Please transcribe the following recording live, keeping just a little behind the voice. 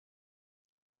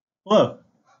Hello,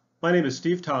 my name is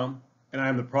Steve Tom, and I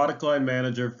am the Product Line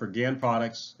Manager for GaN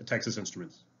Products at Texas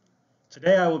Instruments.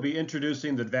 Today I will be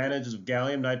introducing the advantages of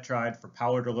gallium nitride for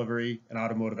power delivery and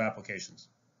automotive applications.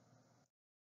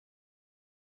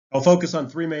 I'll focus on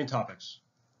three main topics.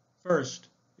 First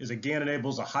is that GaN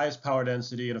enables the highest power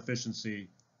density and efficiency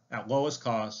at lowest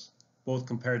cost, both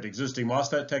compared to existing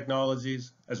MOSFET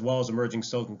technologies as well as emerging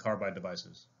silicon carbide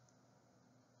devices.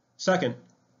 Second,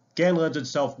 GaN lends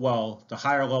itself well to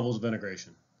higher levels of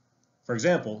integration. For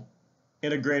example,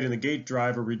 integrating the gate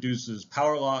driver reduces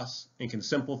power loss and can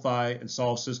simplify and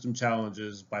solve system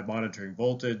challenges by monitoring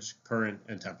voltage, current,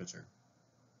 and temperature.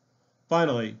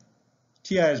 Finally,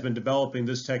 TI has been developing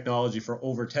this technology for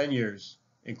over 10 years,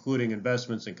 including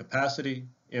investments in capacity,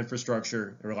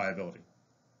 infrastructure, and reliability.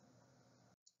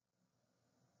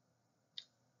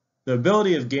 The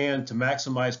ability of GaN to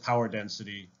maximize power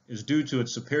density is due to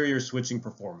its superior switching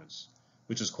performance,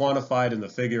 which is quantified in the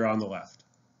figure on the left.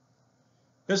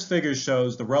 This figure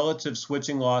shows the relative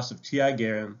switching loss of TI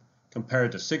GaN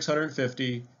compared to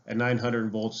 650 and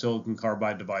 900 volt silicon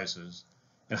carbide devices,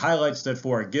 and highlights that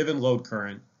for a given load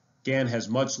current, GaN has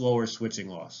much lower switching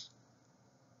loss.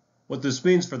 What this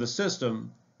means for the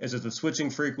system is that the switching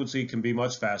frequency can be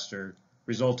much faster,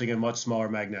 resulting in much smaller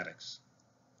magnetics.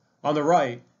 On the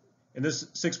right, in this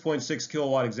 6.6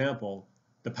 kilowatt example,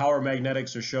 the power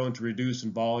magnetics are shown to reduce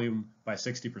in volume by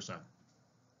 60%.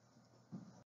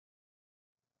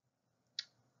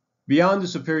 Beyond the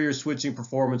superior switching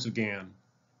performance of GaN,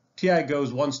 TI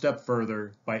goes one step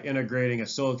further by integrating a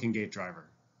silicon gate driver.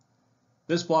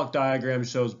 This block diagram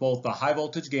shows both the high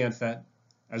voltage GaN FET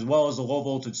as well as the low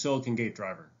voltage silicon gate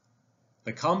driver.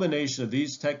 The combination of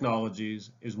these technologies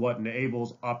is what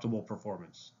enables optimal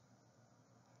performance.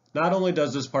 Not only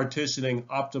does this partitioning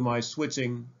optimize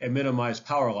switching and minimize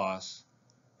power loss,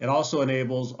 it also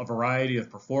enables a variety of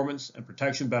performance and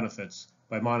protection benefits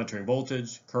by monitoring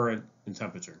voltage, current, and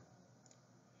temperature.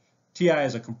 TI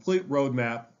has a complete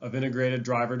roadmap of integrated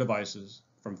driver devices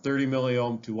from 30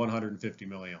 milliohm to 150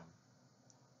 milliohm.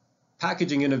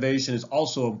 Packaging innovation is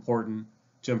also important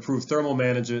to improve thermal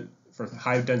management for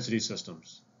high-density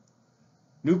systems.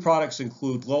 New products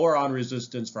include lower on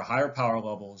resistance for higher power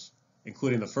levels,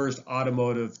 including the first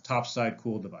automotive topside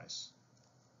cooled device.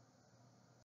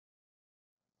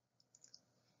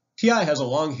 TI has a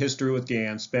long history with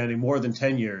GaN spanning more than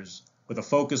 10 years, with a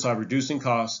focus on reducing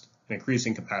cost and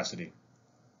increasing capacity.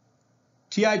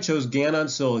 TI chose GaN on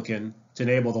silicon to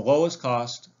enable the lowest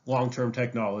cost, long-term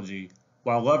technology,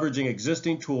 while leveraging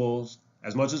existing tools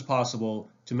as much as possible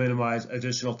to minimize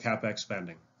additional CapEx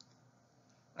spending.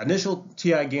 Initial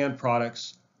TI GaN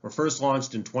products were first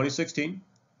launched in 2016,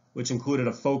 which included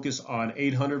a focus on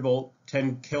 800 volt,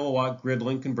 10 kilowatt grid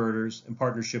link converters in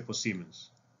partnership with Siemens.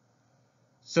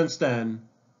 Since then,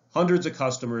 hundreds of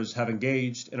customers have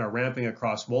engaged and are ramping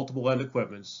across multiple end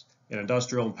equipments in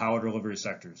industrial and power delivery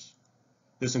sectors.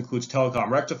 This includes telecom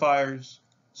rectifiers,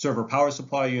 server power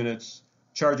supply units,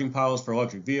 charging piles for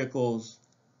electric vehicles,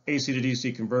 AC to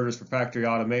DC converters for factory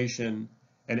automation,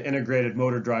 and integrated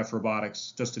motor drive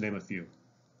robotics, just to name a few.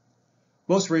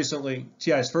 Most recently,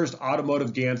 TI's first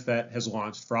automotive GaN FET has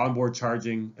launched for onboard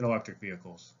charging in electric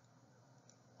vehicles.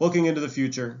 Looking into the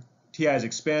future, TI is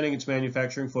expanding its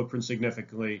manufacturing footprint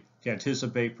significantly to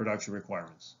anticipate production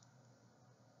requirements.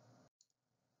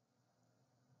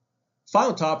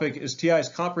 Final topic is TI's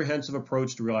comprehensive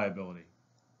approach to reliability.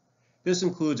 This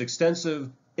includes extensive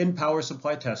in-power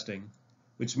supply testing,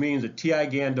 which means that TI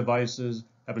GaN devices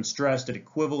have been stressed at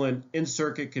equivalent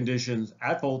in-circuit conditions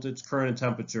at voltage, current, and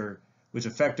temperature, which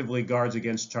effectively guards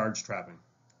against charge trapping.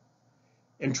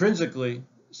 Intrinsically,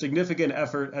 significant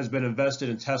effort has been invested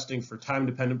in testing for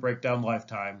time-dependent breakdown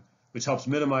lifetime, which helps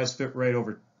minimize fit rate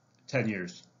over 10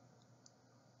 years.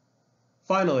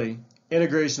 Finally,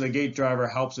 integration of the gate driver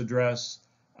helps address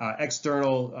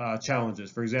external challenges,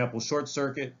 for example, short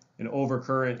circuit and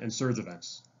overcurrent and surge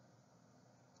events.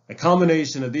 A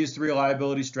combination of these three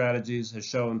reliability strategies has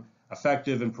shown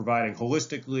effective in providing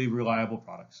holistically reliable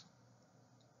products.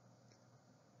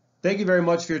 Thank you very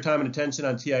much for your time and attention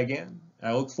on TI GaN.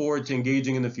 I look forward to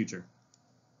engaging in the future.